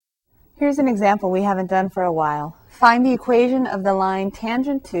Here's an example we haven't done for a while. Find the equation of the line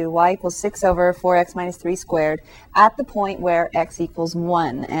tangent to y equals 6 over 4x minus 3 squared at the point where x equals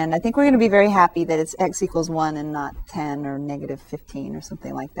 1. And I think we're going to be very happy that it's x equals 1 and not 10 or negative 15 or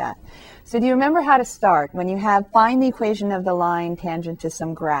something like that. So do you remember how to start when you have find the equation of the line tangent to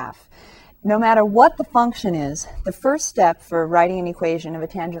some graph? No matter what the function is, the first step for writing an equation of a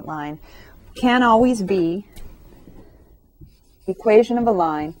tangent line can always be equation of a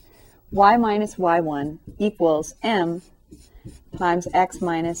line y minus y1 equals m times x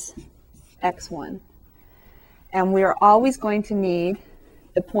minus x1. And we are always going to need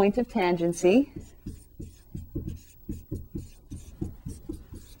the point of tangency,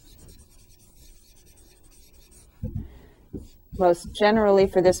 most generally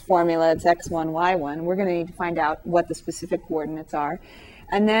for this formula it's x1, y1. We're going to need to find out what the specific coordinates are.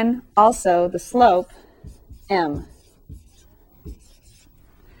 And then also the slope, m.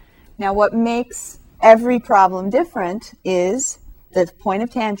 Now what makes every problem different is the point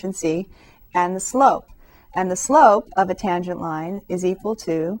of tangency and the slope. And the slope of a tangent line is equal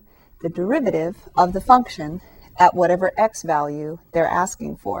to the derivative of the function at whatever x value they're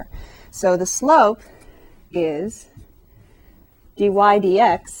asking for. So the slope is dy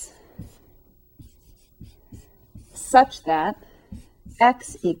dx such that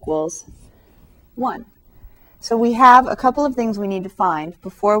x equals 1. So we have a couple of things we need to find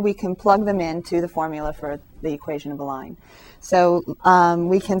before we can plug them into the formula for the equation of a line. So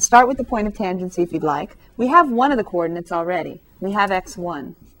we can start with the point of tangency if you'd like. We have one of the coordinates already. We have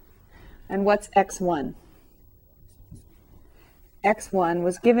x1. And what's x1? x1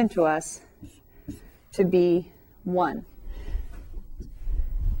 was given to us to be 1.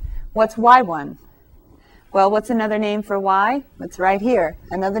 What's y1? Well, what's another name for y? It's right here.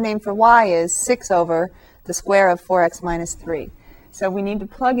 Another name for y is 6 over the square of 4x minus 3. So we need to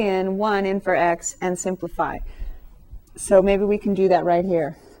plug in 1 in for x and simplify. So maybe we can do that right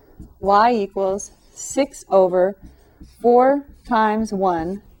here. Y equals 6 over 4 times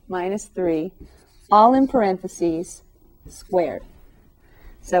 1 minus 3, all in parentheses, squared.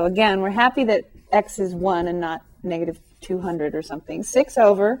 So again, we're happy that x is 1 and not negative 200 or something. 6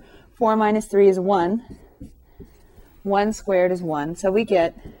 over 4 minus 3 is 1. 1 squared is 1. So we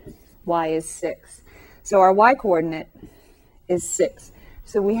get y is 6. So our y-coordinate is 6.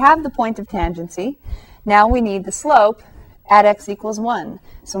 So we have the point of tangency. Now we need the slope at x equals 1.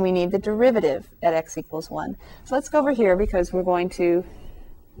 So we need the derivative at x equals 1. So let's go over here because we're going to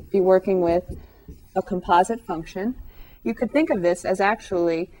be working with a composite function. You could think of this as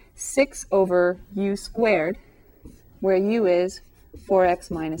actually 6 over u squared, where u is 4x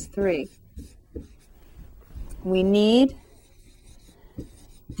minus 3. We need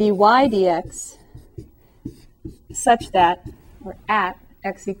dy dx such that we're at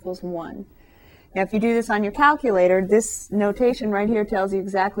x equals 1. Now, if you do this on your calculator, this notation right here tells you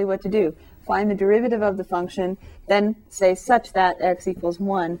exactly what to do. Find the derivative of the function, then say such that x equals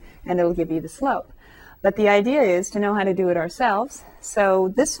 1, and it'll give you the slope. But the idea is to know how to do it ourselves.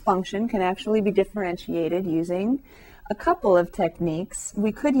 So this function can actually be differentiated using a couple of techniques.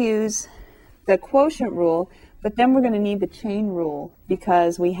 We could use the quotient rule, but then we're going to need the chain rule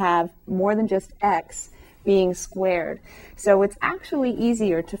because we have more than just x being squared. So it's actually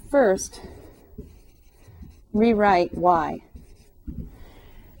easier to first rewrite y.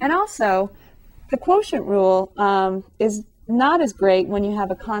 And also, the quotient rule is not as great when you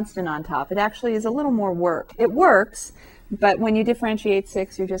have a constant on top. It actually is a little more work. It works, but when you differentiate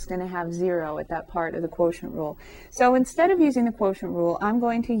 6, you're just going to have 0 at that part of the quotient rule. So instead of using the quotient rule, I'm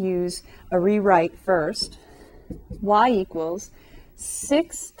going to use a rewrite first. Y equals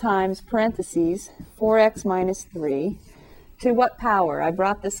 6 times parentheses 4x minus 3 to what power? I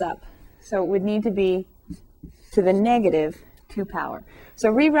brought this up. So it would need to be to the negative 2 power. So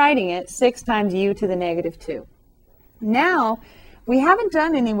rewriting it, 6 times u to the negative 2. Now, we haven't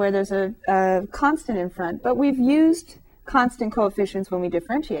done anywhere there's a constant in front, but we've used constant coefficients when we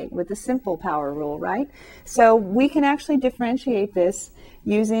differentiate with the simple power rule, right? So we can actually differentiate this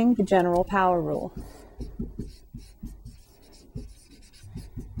using the general power rule.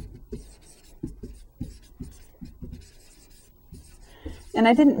 And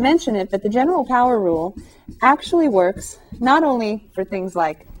I didn't mention it, but the general power rule actually works not only for things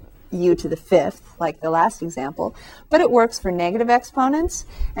like u to the 5th, like the last example, but it works for negative exponents.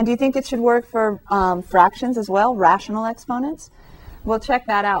 And do you think it should work for fractions as well, rational exponents? We'll check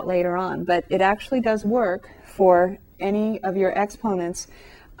that out later on, but it actually does work for any of your exponents.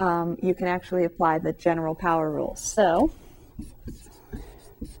 You can actually apply the general power rule. So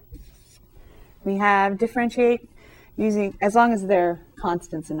we have differentiate using, as long as they're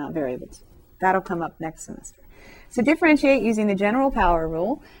constants and not variables. That'll come up next semester. So differentiate using the general power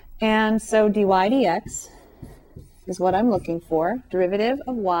rule. And so dy dx is what I'm looking for. Derivative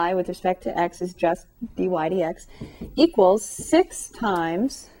of y with respect to x is just dy dx equals 6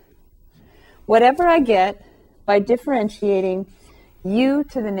 times whatever I get by differentiating u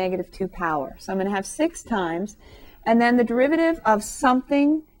to the negative 2 power. So I'm going to have 6 times, and then the derivative of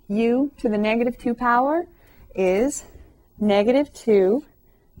something u to the negative 2 power is negative 2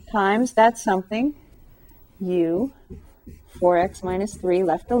 times that something, u, 4x minus 3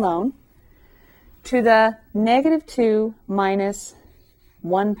 left alone, to the negative 2 minus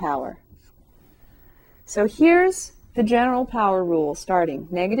 1 power. So here's the general power rule starting.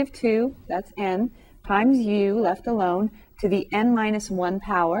 Negative 2, that's n, times u left alone to the n minus 1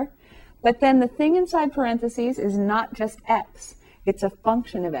 power. But then the thing inside parentheses is not just x. It's a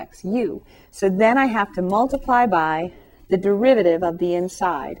function of x, u. So then I have to multiply by the derivative of the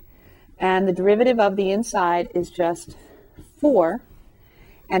inside. And the derivative of the inside is just 4.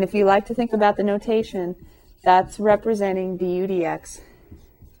 And if you like to think about the notation, that's representing du dx.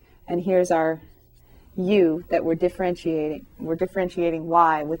 And here's our u that we're differentiating. We're differentiating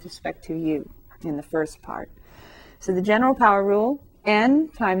y with respect to u in the first part. So the general power rule, n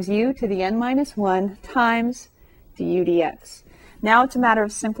times u to the n minus 1 times du dx. Now it's a matter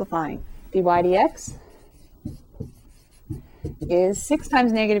of simplifying. dy dx is 6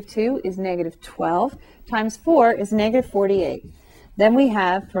 times negative 2 is negative 12, times 4 is negative 48. Then we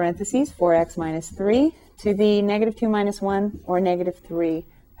have parentheses 4x minus 3 to the negative 2 minus 1, or negative 3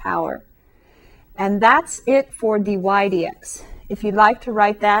 power. And that's it for dy dx. If you'd like to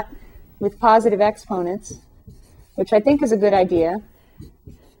write that with positive exponents, which I think is a good idea.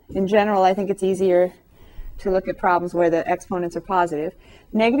 In general, I think it's easier to look at problems where the exponents are positive.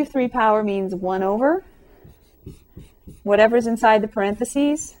 Negative 3 power means 1 over whatever's inside the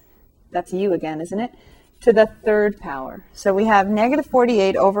parentheses. That's u again, isn't it? To the third power. So we have negative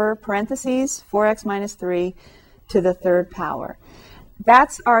 48 over parentheses 4x minus 3 to the third power.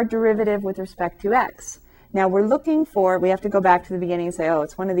 That's our derivative with respect to x. Now we're looking for, we have to go back to the beginning and say, oh,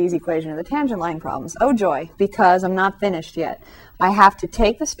 it's one of these equation of the tangent line problems. Oh joy, because I'm not finished yet. I have to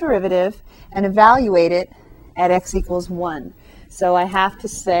take this derivative and evaluate it at x equals 1. So I have to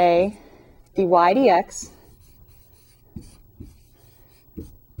say dy dx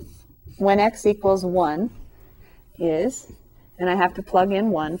when x equals 1 is, and I have to plug in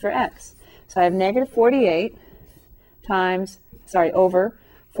 1 for x. So I have negative 48 times, over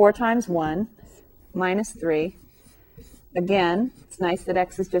 4 times 1 minus 3. Again, it's nice that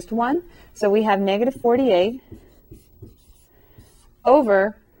x is just 1. So we have negative 48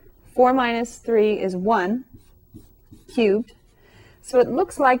 over 4 minus 3 is 1 cubed. So it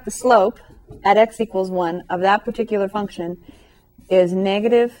looks like the slope at x equals 1 of that particular function is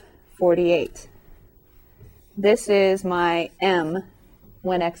negative 48. This is my m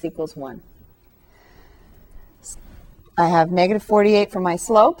when x equals 1. I have negative 48 for my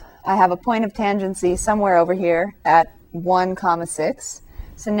slope. I have a point of tangency somewhere over here at 1, 6.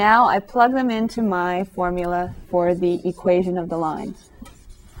 So now I plug them into my formula for the equation of the line.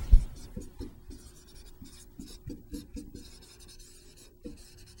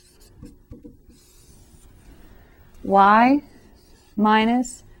 Y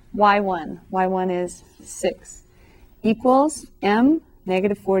minus y1. y1 is 6 equals m,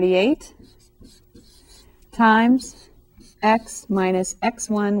 negative 48, times x minus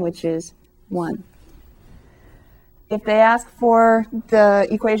x1, which is 1. If they ask for the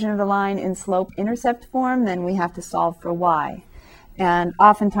equation of the line in slope-intercept form, then we have to solve for y. And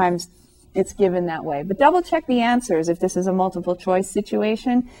oftentimes it's given that way. But double check the answers if this is a multiple choice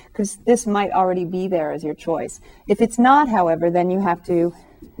situation, because this might already be there as your choice. If it's not, however, then you have to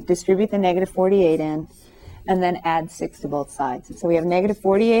distribute the negative 48 in and then add 6 to both sides. So we have negative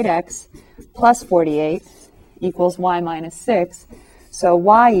 48x plus 48 equals y minus 6. So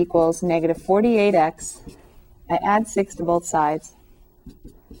y equals negative 48x. I add 6 to both sides,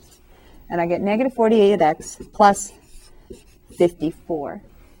 and I get negative 48x plus 54.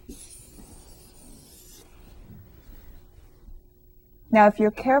 Now, if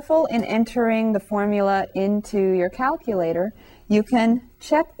you're careful in entering the formula into your calculator, you can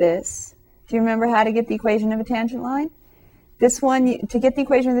check this. Do you remember how to get the equation of a tangent line? This one, to get the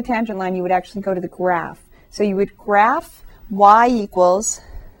equation of the tangent line, you would actually go to the graph. So you would graph y equals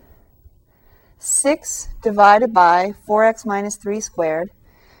 6 divided by 4x minus 3 squared.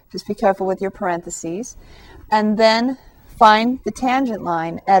 Just be careful with your parentheses. And then find the tangent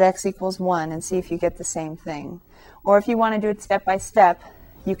line at x equals 1 and see if you get the same thing. Or if you want to do it step by step,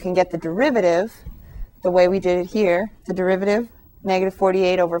 you can get the derivative the way we did it here, the derivative, negative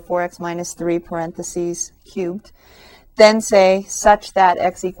 48 over 4x minus 3 parentheses cubed. Then say such that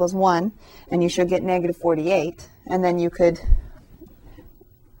x equals 1, and you should get negative 48, and then you could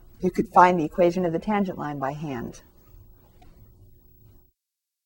find the equation of the tangent line by hand.